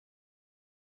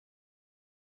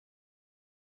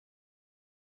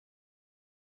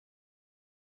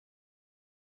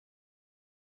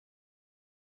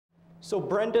So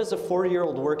Brenda's a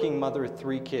 40-year-old working mother with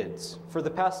 3 kids. For the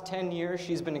past 10 years,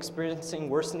 she's been experiencing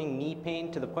worsening knee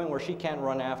pain to the point where she can't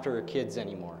run after her kids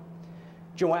anymore.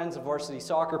 Joanne's a varsity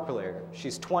soccer player.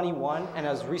 She's 21 and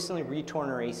has recently re-torn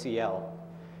her ACL.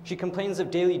 She complains of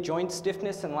daily joint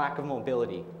stiffness and lack of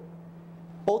mobility.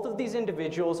 Both of these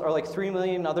individuals are like 3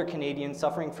 million other Canadians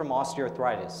suffering from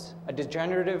osteoarthritis, a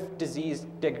degenerative disease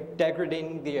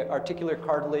degrading the articular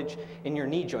cartilage in your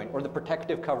knee joint, or the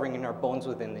protective covering in our bones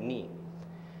within the knee.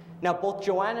 Now, both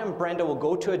Joanna and Brenda will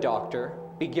go to a doctor,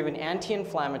 be given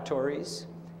anti-inflammatories,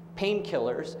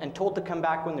 painkillers, and told to come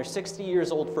back when they're 60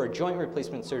 years old for a joint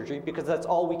replacement surgery, because that's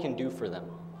all we can do for them.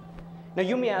 Now,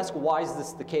 you may ask, why is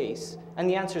this the case? And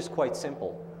the answer is quite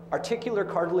simple. Articular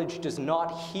cartilage does not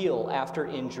heal after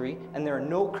injury, and there are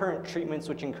no current treatments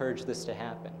which encourage this to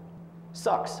happen.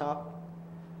 Sucks, huh?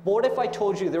 But what if I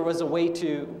told you there was a way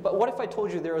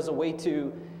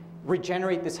to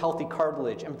regenerate this healthy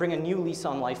cartilage and bring a new lease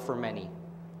on life for many?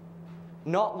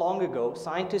 Not long ago,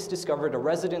 scientists discovered a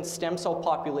resident stem cell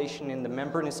population in the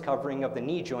membranous covering of the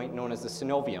knee joint known as the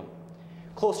synovium.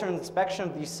 Closer inspection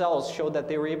of these cells showed that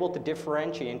they were able to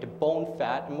differentiate into bone,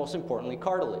 fat, and most importantly,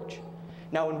 cartilage.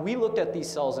 Now, when we looked at these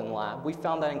cells in lab, we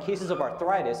found that in cases of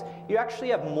arthritis, you actually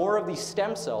have more of these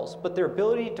stem cells, but their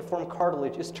ability to form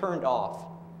cartilage is turned off.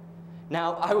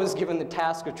 Now, I was given the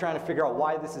task of trying to figure out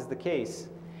why this is the case.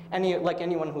 Like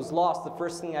anyone who's lost, the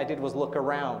first thing I did was look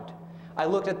around. I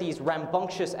looked at these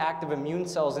rambunctious active immune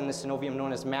cells in the synovium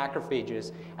known as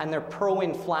macrophages and their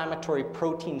pro-inflammatory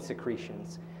protein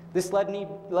secretions. This led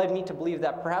me to believe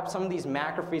that perhaps some of these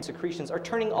macrophage secretions are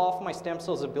turning off my stem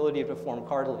cells' ability to form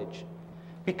cartilage.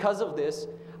 Because of this,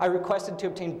 I requested to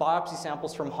obtain biopsy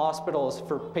samples from hospitals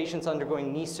for patients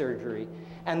undergoing knee surgery,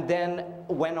 and then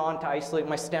went on to isolate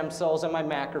my stem cells and my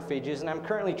macrophages, and I'm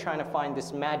currently trying to find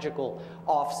this magical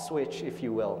off switch, if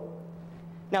you will.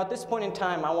 Now, at this point in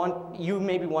time, you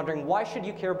may be wondering, why should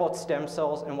you care about stem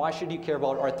cells and why should you care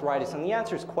about arthritis? And the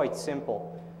answer is quite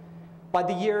simple. By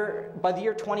the year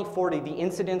 2040, the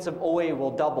incidence of OA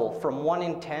will double from 1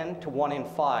 in 10 to 1 in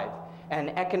 5. And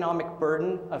an economic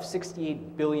burden of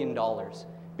 $68 billion.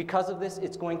 Because of this,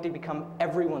 it's going to become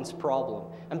everyone's problem.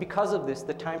 And because of this,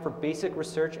 the time for basic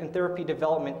research and therapy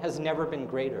development has never been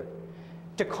greater.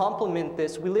 To complement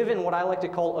this, we live in what I like to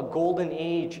call a golden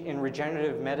age in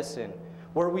regenerative medicine,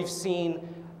 where we've seen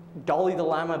Dolly the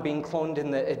llama being cloned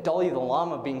in the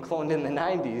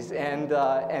 90s,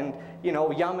 and you know,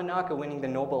 Yamanaka winning the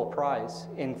Nobel Prize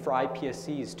for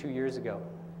iPSCs 2 years ago.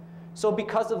 So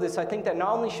because of this, I think that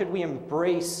not only should we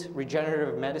embrace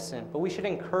regenerative medicine, but we should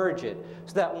encourage it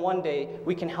so that one day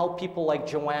we can help people like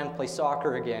Joanne play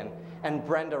soccer again and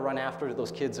Brenda run after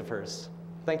those kids of hers.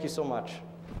 Thank you so much.